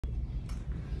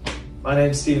My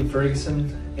name is Stephen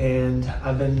Ferguson, and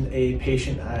I've been a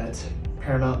patient at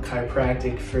Paramount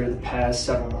Chiropractic for the past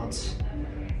several months.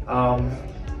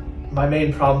 My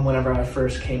main problem whenever I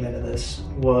first came into this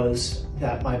was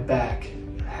that my back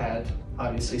had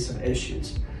obviously some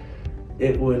issues.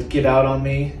 It would give out on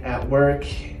me at work,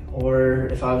 or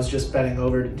if I was just bending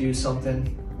over to do something.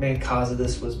 The main cause of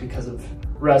this was because of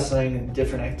wrestling and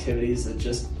different activities that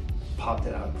just popped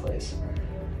it out of place.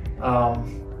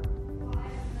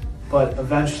 But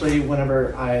eventually,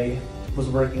 whenever I was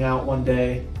working out one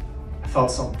day, I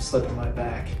felt something slip in my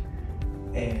back,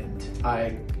 and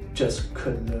I just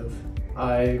couldn't move.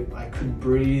 I couldn't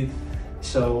breathe,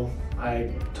 so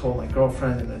I told my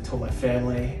girlfriend and I told my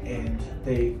family, and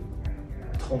they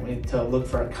told me to look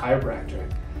for a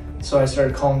chiropractor. So I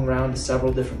started calling around to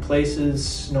several different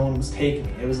places. No one was taking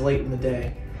me. It was late in the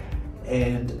day,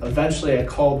 and eventually I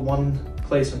called one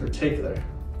place in particular,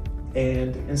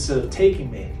 and instead of taking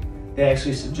me, they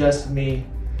actually suggested me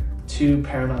to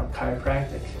Paramount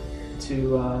Chiropractic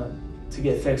to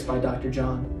get fixed by Dr.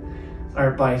 John,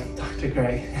 or by Dr.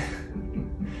 Greg.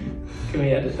 Can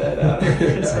we edit that out?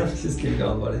 Just keep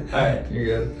going, buddy. All right. You're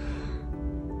good.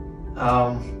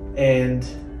 And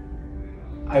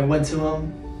I went to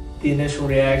him. The initial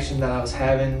reaction that I was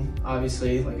having,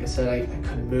 obviously, like I said, I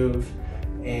couldn't move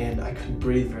and I couldn't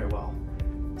breathe very well.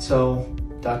 So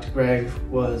Dr. Greg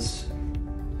was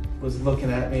looking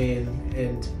at me,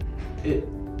 and it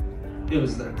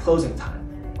was their closing time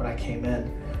when I came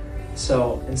in.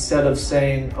 So instead of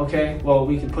saying, okay, well,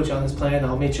 we can put you on this plan,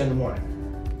 I'll meet you in the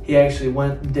morning, he actually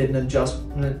went and did an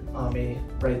adjustment on me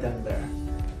right then and there.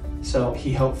 So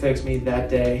he helped fix me that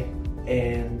day,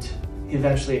 and he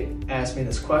eventually asked me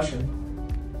this question: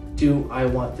 do I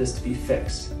want this to be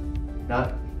fixed?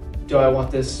 Not, do I want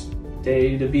this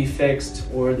day to be fixed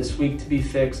or this week to be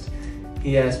fixed?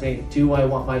 He asked me, do I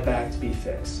want my back to be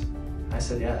fixed? I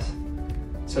said yes.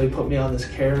 So he put me on this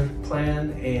care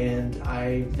plan, and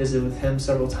I visited with him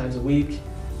several times a week,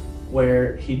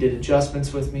 where he did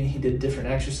adjustments with me, he did different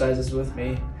exercises with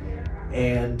me,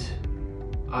 and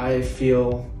I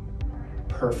feel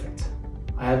perfect.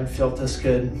 I haven't felt this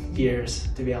good in years,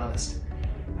 to be honest.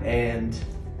 And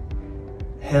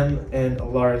him and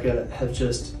Alarka have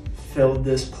just filled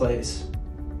this place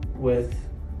with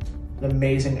an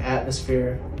amazing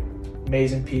atmosphere,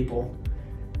 amazing people,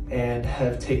 and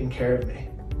have taken care of me.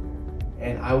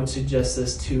 And I would suggest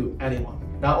this to anyone.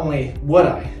 Not only would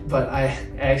I, but I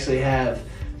actually have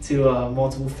to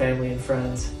multiple family and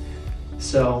friends.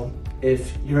 So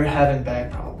if you're having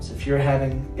back problems, if you're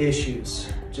having issues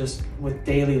just with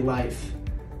daily life,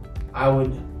 I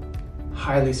would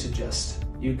highly suggest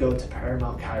you go to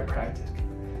Paramount Chiropractic,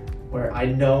 where I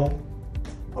know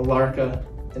Alarka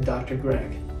and Dr.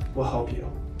 Greg will help you.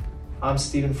 I'm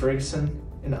Stephen Ferguson,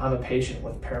 and I'm a patient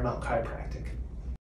with Paramount Chiropractic.